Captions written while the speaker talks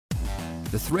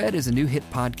The Thread is a new hit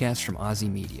podcast from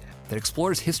Aussie Media that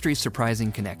explores history's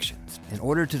surprising connections in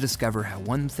order to discover how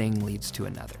one thing leads to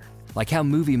another. Like how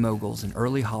movie moguls in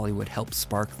early Hollywood helped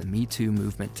spark the Me Too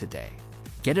movement today.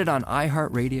 Get it on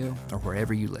iHeartRadio or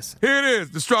wherever you listen. Here it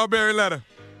is, the strawberry letter.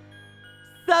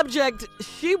 Subject,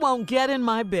 she won't get in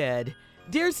my bed.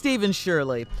 Dear Stephen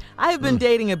Shirley, I have been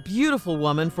dating a beautiful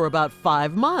woman for about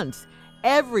 5 months.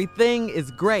 Everything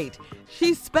is great.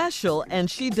 She's special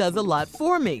and she does a lot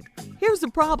for me. Here's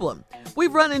the problem.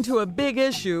 We've run into a big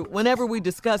issue whenever we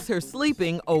discuss her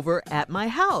sleeping over at my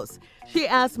house. She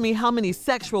asked me how many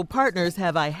sexual partners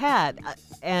have I had,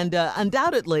 and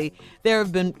undoubtedly there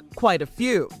have been quite a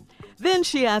few. Then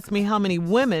she asked me how many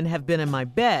women have been in my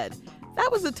bed.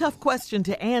 That was a tough question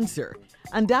to answer.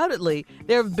 Undoubtedly,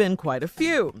 there have been quite a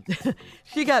few.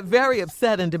 She got very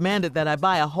upset and demanded that I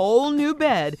buy a whole new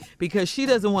bed because she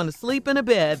doesn't want to sleep in a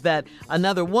bed that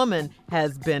another woman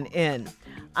has been in.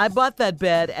 I bought that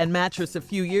bed and mattress a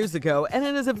few years ago, and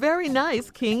it is a very nice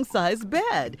king-size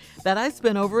bed that I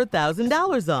spent over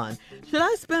 $1,000 on. Should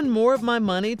I spend more of my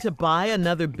money to buy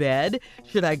another bed?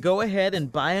 Should I go ahead and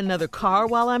buy another car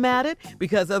while I'm at it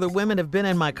because other women have been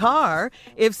in my car?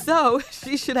 If so,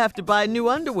 she should have to buy new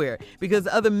underwear because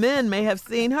other men may have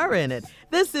seen her in it.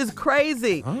 This is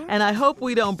crazy, and I hope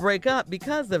we don't break up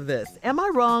because of this. Am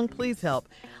I wrong? Please help.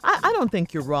 I don't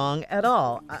think you're wrong at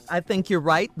all. I think you're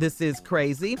right. This is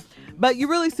crazy. But you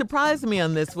really surprised me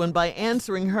on this one by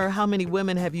answering her how many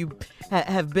women have you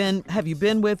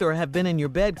been with or have been in your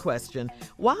bed question.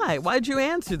 Why? Why'd you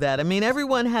answer that? I mean,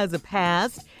 everyone has a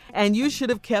past, and you should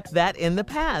have kept that in the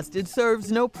past. It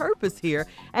serves no purpose here,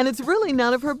 and it's really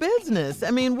none of her business.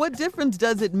 I mean, what difference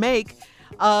does it make?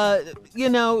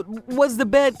 Was the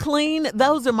bed clean?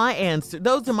 Those are my answers.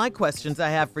 Those are my questions I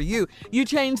have for you. You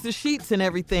changed the sheets and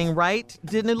everything, right?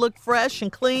 Didn't it look fresh and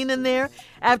clean in there?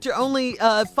 After only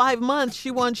 5 months,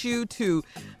 she wants you to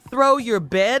throw your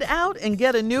bed out and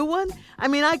get a new one? I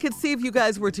mean, I could see if you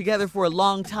guys were together for a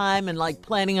long time and like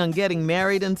planning on getting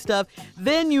married and stuff,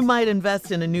 then you might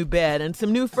invest in a new bed and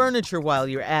some new furniture while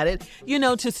you're at it,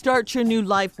 to start your new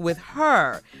life with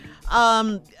her.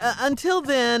 Until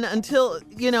then,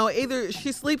 either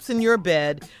she sleeps in your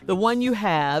bed, the one you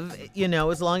have,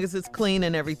 as long as it's clean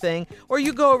and everything, or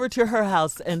you go over to her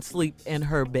house and sleep in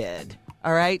her bed.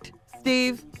 All right,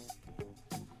 Steve?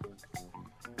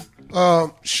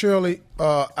 Shirley,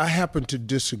 I happen to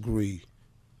disagree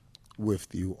with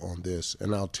you on this,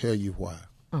 and I'll tell you why.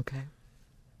 Okay.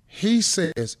 He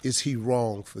says, is he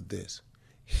wrong for this?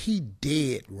 He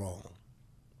dead wrong.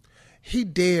 He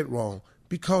dead wrong.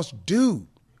 Because, dude,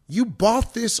 you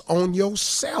bought this on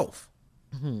yourself.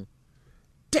 Mm-hmm.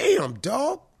 Damn,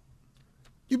 dog.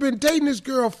 You've been dating this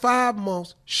girl 5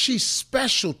 months. She's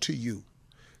special to you.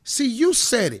 See, you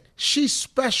said it. She's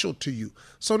special to you.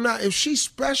 So now if she's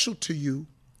special to you,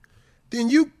 then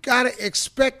you got to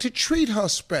expect to treat her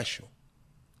special.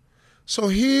 So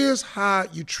here's how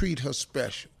you treat her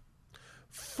special.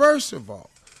 First of all,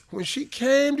 when she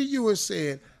came to you and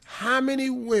said, how many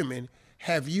women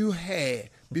have you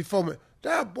had before me?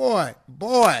 That boy.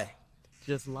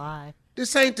 Just lie.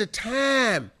 This ain't the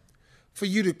time for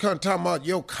you to come talking about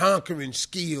your conquering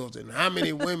skills and how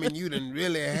many women you done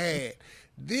really had.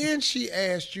 Then she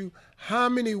asked you, how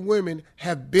many women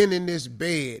have been in this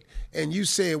bed? And you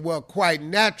said, well, quite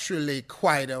naturally,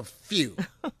 quite a few.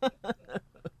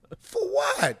 For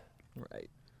what? Right.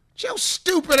 Your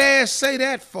stupid ass say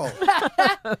that for?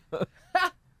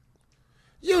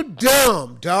 You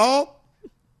dumb, dog.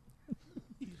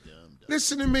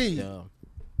 Listen to me. Yeah.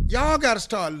 Y'all got to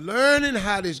start learning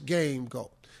how this game goes.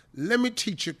 Let me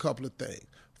teach you a couple of things.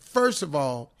 First of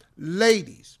all,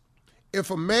 ladies,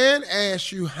 if a man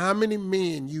asks you how many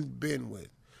men you've been with,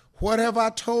 what have I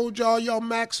told y'all your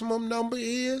maximum number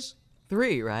is?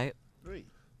 3, right? 3.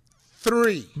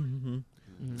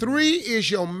 Mm-hmm. 3 is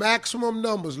your maximum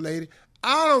numbers, lady.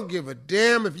 I don't give a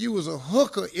damn if you was a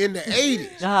hooker in the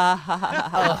 80s. A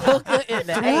hooker in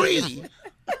the 3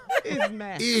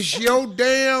 is your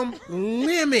damn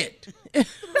limit.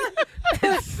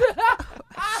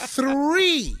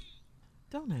 3.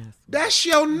 Don't ask me. That's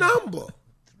your number.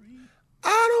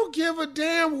 I don't give a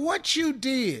damn what you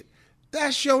did.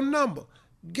 That's your number.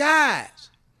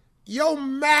 Guys, your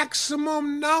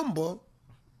maximum number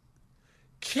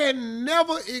can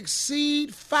never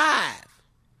exceed 5.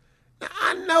 Now,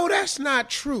 I know that's not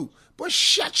true, but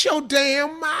shut your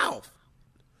damn mouth.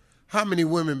 How many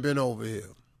women been over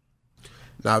here?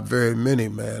 Not very many,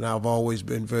 man. I've always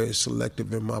been very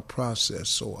selective in my process,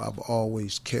 so I've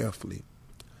always carefully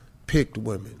picked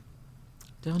women.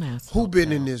 Don't ask. Who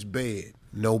been in this bed?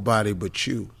 Nobody but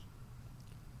you.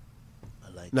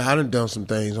 Now, I done some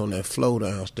things on that floor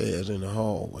downstairs in the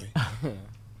hallway.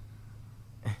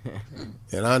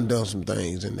 And I done some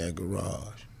things in that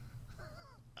garage.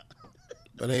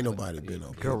 But ain't nobody been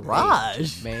up here.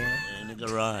 Garage? Man. In the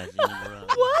garage.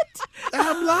 What?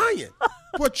 I'm lying.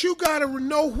 But you got to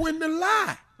know when to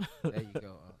lie. There you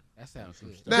go. That sounds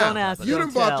good. Now, Don't ask, you don't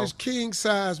done bought tell. this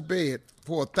king-size bed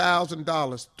for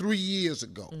 $1,000 3 years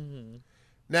ago. Mm-hmm.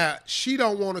 Now, she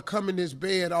don't want to come in this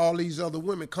bed, all these other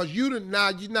women, because you're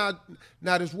not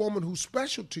this woman who's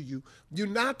special to you. You're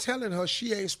not telling her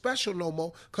she ain't special no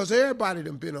more because everybody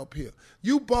done been up here.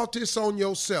 You bought this on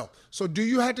yourself. So do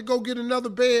you have to go get another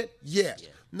bed? Yes.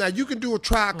 Now, you can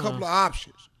try a couple of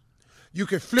options. You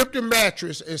can flip the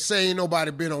mattress and say ain't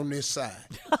nobody been on this side.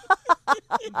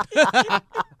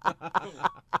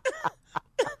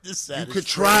 This side You is could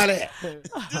fresh. try that.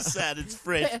 This side is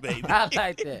fresh, baby. I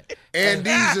like that. And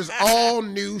these is all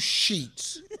new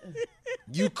sheets.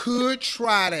 You could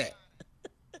try that.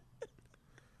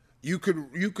 You could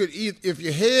if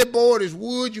your headboard is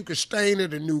wood, you could stain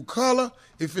it a new color.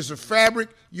 If it's a fabric,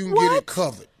 you can get it What?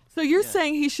 covered. So you're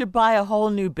saying he should buy a whole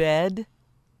new bed?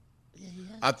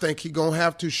 I think he gonna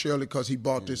have to, Shirley, because he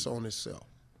bought this on himself.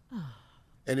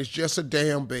 And it's just a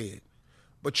damn bed.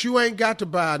 But you ain't got to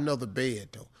buy another bed,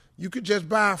 though. You could just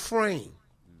buy a frame.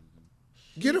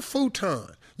 Get a futon.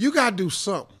 You got to do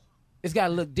something. It's got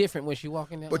to look different when she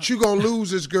walk in there. But you going to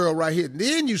lose this girl right here.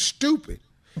 Then you stupid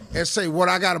and say, what,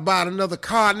 I got to buy another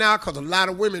car now because a lot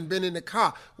of women been in the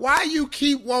car. Why you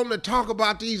keep wanting to talk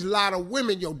about these lot of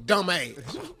women, your dumb ass?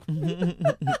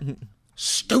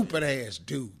 Stupid ass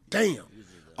dude. Damn.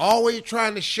 Always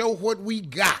trying to show what we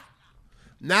got.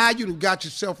 Now you done got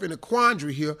yourself in a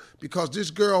quandary here because this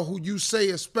girl who you say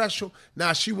is special,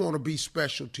 now she want to be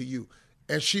special to you.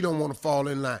 And she don't want to fall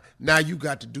in line. Now you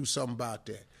got to do something about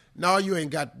that. No, you ain't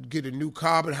got to get a new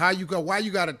car, but why you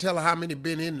got to tell her how many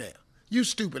been in there? You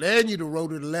stupid. And you done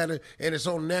wrote her the letter, and it's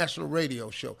on a national radio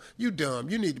show. You dumb.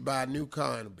 You need to buy a new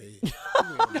car and a bed. You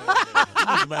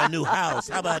need to buy a new house.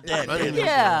 How about that?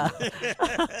 Yeah.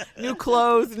 New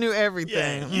clothes, new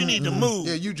everything. Yeah, you need to move.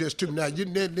 Yeah, you just too. Now,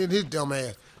 then his dumb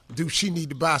ass, do she need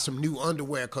to buy some new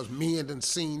underwear because men done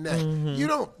seen that? You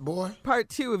don't, boy. Part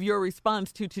 2 of your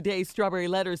response to today's Strawberry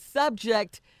Letters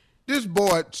subject. This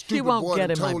boy, stupid won't boy, get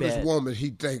that in my told this bed. woman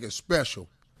he think is special.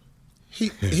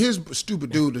 His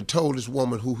stupid dude that told this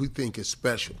woman who he think is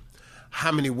special how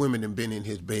many women have been in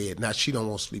his bed. Now she don't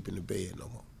want to sleep in the bed no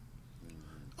more.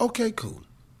 Okay, cool.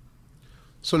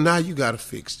 So now you got to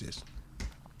fix this.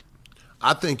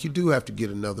 I think you do have to get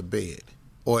another bed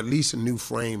or at least a new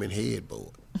frame and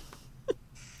headboard.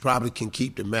 Probably can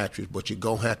keep the mattress, but you're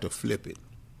going to have to flip it.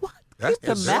 That's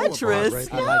The the dirty part mattress?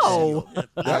 right I there. like No. that.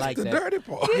 I That's like the that. dirty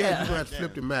part. Yeah, you're gonna have to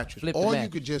flip the mattress. Flip the or mattress.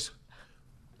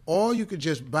 you could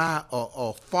just buy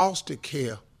a foster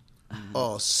care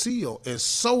seal and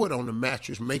sew it on the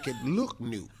mattress, make it look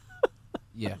new.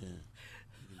 Yeah.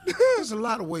 There's a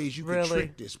lot of ways you can Really?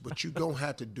 trick this, but you're gonna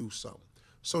have to do something.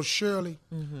 So Shirley,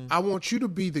 I want you to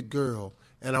be the girl,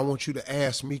 and I want you to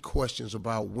ask me questions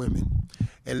about women.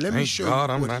 And let me Thank show God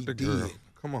you I'm what not he the did. girl.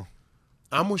 Come on.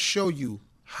 I'm gonna show you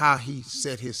how he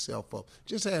set himself up.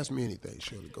 Just ask me anything,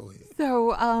 Shirley. Go ahead.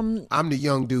 So, I'm the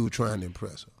young dude trying to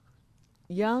impress her.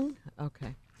 young?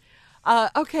 Okay.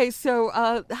 Okay, so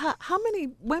how many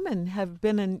women have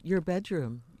been in your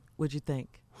bedroom, would you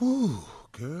think? Ooh,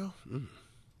 girl.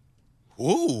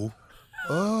 Ooh.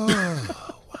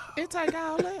 It take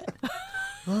all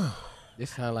that.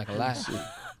 This sound like a lie.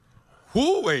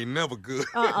 Who ain't never good.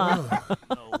 No,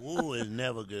 woo is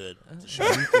never good.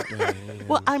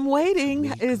 Well, I'm waiting.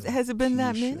 Has it been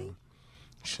that many?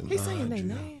 He's saying their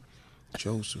name.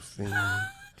 Josephine,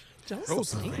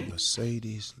 Josephine.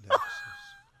 Mercedes,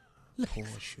 Lexus,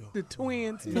 Porsche, The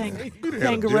twins.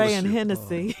 Tangeray and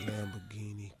Hennessy.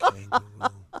 Lamborghini, Kangaroo.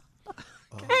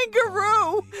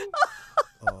 Kangaroo!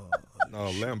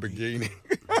 No, Lamborghini.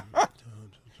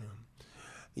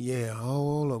 Yeah,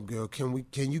 hold up, girl.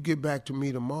 Can you get back to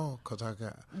me tomorrow? Cause I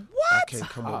can't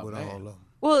come up with all of them.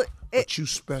 Well, But you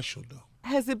special though.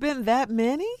 has it been that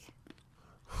many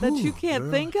that you Whew, can't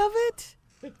girl. think of it?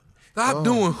 Stop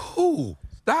doing who?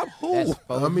 Stop who? That's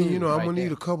I mean, I'm right gonna need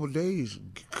there. a couple days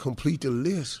to complete the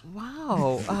list.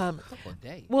 Wow. Couple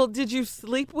days. Well, did you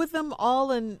sleep with them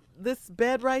all in this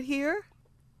bed right here?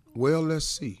 Well, let's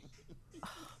see.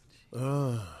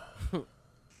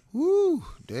 Woo,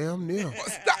 damn near.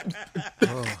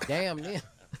 Damn near.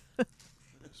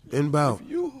 Been about.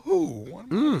 You who? One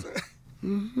more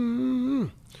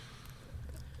time.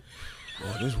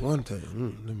 Oh, this one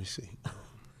thing. Let me see.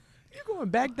 You going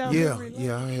back down Yeah,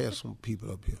 I had some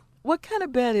people up here. What kind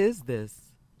of bed is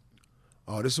this?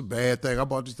 Oh, this is a bad thing. I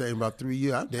bought this thing about 3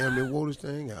 years. I damn near wore this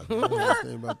thing out. I had this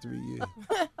thing about 3 years.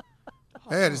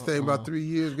 I had this thing about 3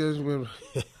 years.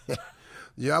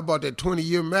 Yeah, I bought that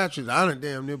 20-year mattress. I done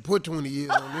damn near put 20 years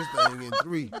on this thing in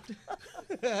 3.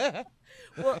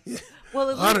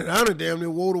 I done damn near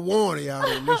wore the warranty out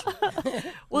on this one.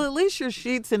 Well, at least your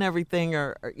sheets and everything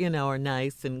are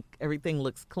nice and everything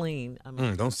looks clean. I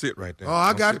mean, Don't sit right there. Oh,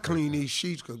 I got to clean these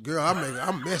sheets because, girl,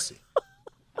 I'm messy.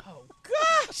 Oh,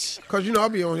 gosh. Because, I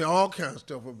be on here all kinds of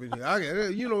stuff up in here.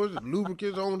 There's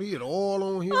lubricants on here, the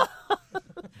oil on here,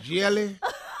 jelly,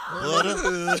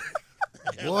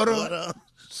 water,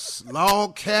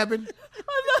 log cabin.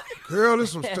 Girl,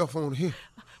 there's some stuff on here.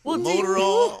 Well, Motor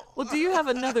oil. Well, do you have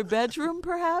another bedroom,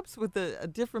 perhaps, with a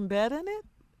different bed in it?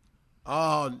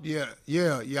 Oh, yeah,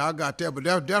 I got that. But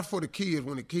that's for the kids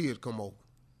when the kids come over.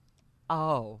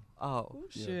 Oh.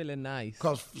 Surely nice.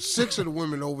 Because 6 of the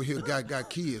women over here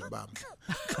got kids by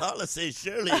me. Carla says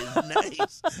Shirley is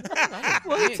nice.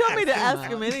 Well, you tell me to ask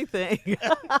him anything.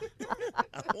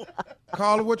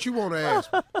 Carla, what you want to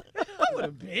ask me? I would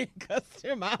have been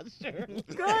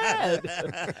customized. Go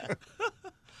ahead.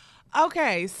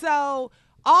 Okay, so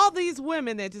all these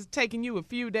women that just taking you a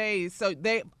few days, so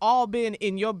they've all been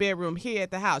in your bedroom here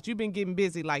at the house. You've been getting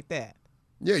busy like that.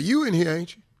 Yeah, you in here,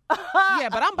 ain't you? Yeah,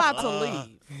 but I'm about to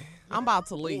leave. I'm about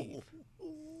to leave.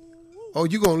 Oh,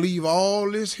 you going to leave all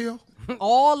this here?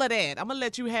 All of that. I'm going to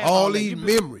let you have All that. these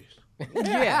memories?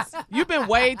 Yes. You've been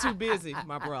way too busy,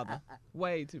 my brother.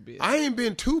 Way too busy. I ain't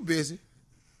been too busy.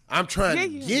 I'm trying to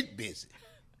get busy.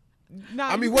 Nah,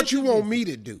 I mean, what you want me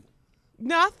to do?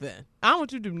 Nothing. I don't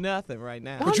want you to do nothing right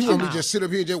now. But you want me to just sit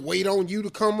up here and just wait on you to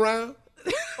come around?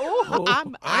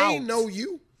 I'm I ain't out. know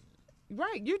you.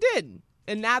 Right, you didn't.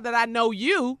 And now that I know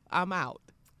you, I'm out.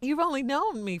 You've only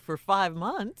known me for 5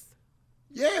 months.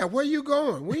 Yeah, where you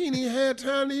going? We ain't even had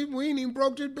time to we ain't even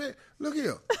broke this bed. Look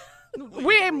here.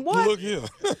 We ain't what? Look here.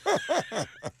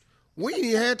 We ain't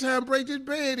even had time to break this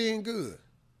bed in good.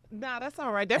 Nah, that's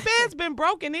all right. That bed's been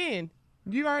broken in.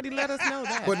 You already let us know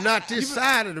that. But not this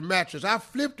side of the mattress. I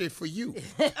flipped it for you.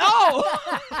 Oh!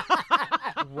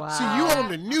 Wow. See, you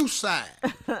on the new side.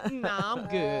 Nah, I'm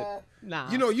good. Nah.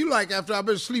 You like after I've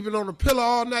been sleeping on the pillow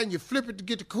all night and you flip it to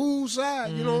get the cool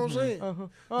side. You know what I'm saying?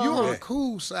 You on the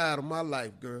cool side of my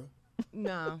life, girl.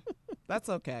 Nah, that's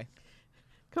okay.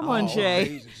 Come on,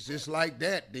 Jay. It's just like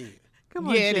that then. Come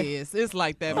on, Yeah, Jay. it is. It's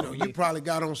like that. You know, you probably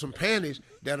got on some panties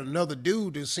that another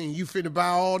dude has seen you finna buy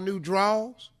all new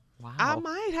drawers. Wow. I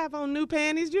might have on new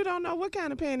panties. You don't know what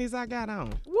kind of panties I got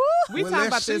on. Woo! We Well, talking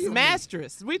about let's see this 'em.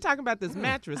 mattress. We talking about this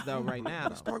mattress though right now.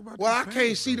 Though. Well, I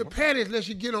can't see the panties unless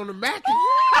you get on the mattress.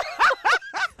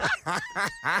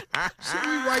 See,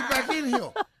 we right back in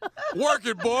here. Work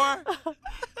it, boy.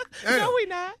 No, we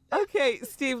not. Okay,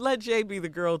 Steve, let Jay be the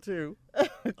girl, too.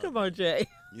 Come on, Jay.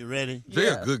 You ready? Jay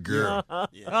a good girl.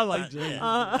 Yeah, I like Jay.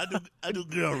 I do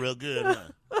girl real good, huh?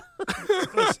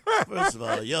 First of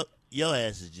all, your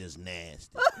ass is just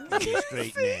nasty. You're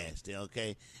straight nasty,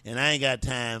 okay? And I ain't got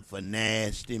time for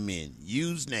nasty men.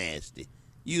 You's nasty.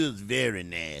 You's very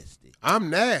nasty. I'm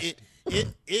nasty.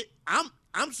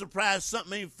 I'm surprised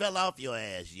something ain't fell off your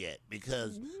ass yet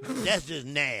because that's just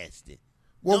nasty.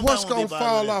 Well, Nobody what's wanna going be to bothered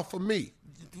fall with off for me?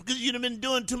 Because you've been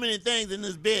doing too many things in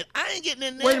this bed. I ain't getting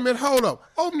in there. Wait a minute, hold up.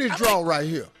 Open this drawer right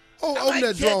here. Open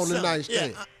that drawer on the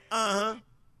nightstand.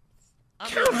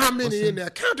 Count how many in there.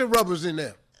 Count the rubbers in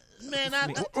there. Man,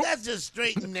 that's just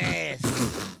straight nasty.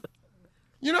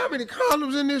 You know how many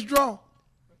condoms in this drawer?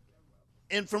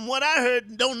 And from what I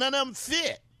heard, don't none of them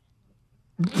fit.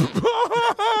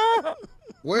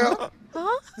 Well,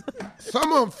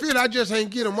 some of them fit. I just ain't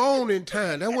get them on in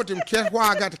time. That's what them. That's why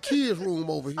I got the kids'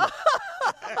 room over here.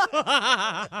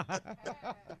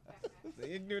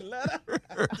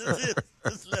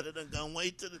 This letter done gone way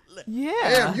to the left. Yeah.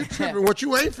 Damn, you tripping. What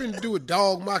you ain't finna do is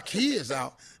dog my kids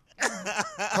out.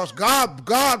 Because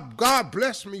God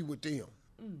blessed me with them.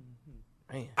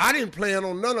 Man. I didn't plan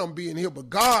on none of them being here, but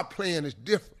God plan is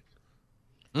different.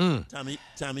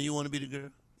 Tommy, you want to be the girl?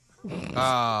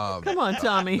 Come on,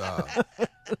 Tommy.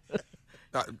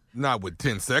 Not with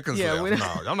 10 seconds Yeah, left. we No,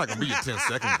 don't- I'm not going to be your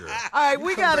 10-second girl. All right,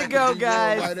 we got to go,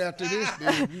 guys. Right after this,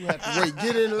 dude, you have to wait.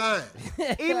 Get in line.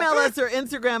 Email us or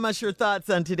Instagram us your thoughts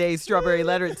on today's Strawberry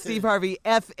Letter at Steve Harvey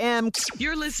FM.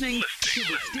 You're listening to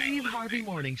the Steve Harvey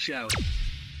Morning Show.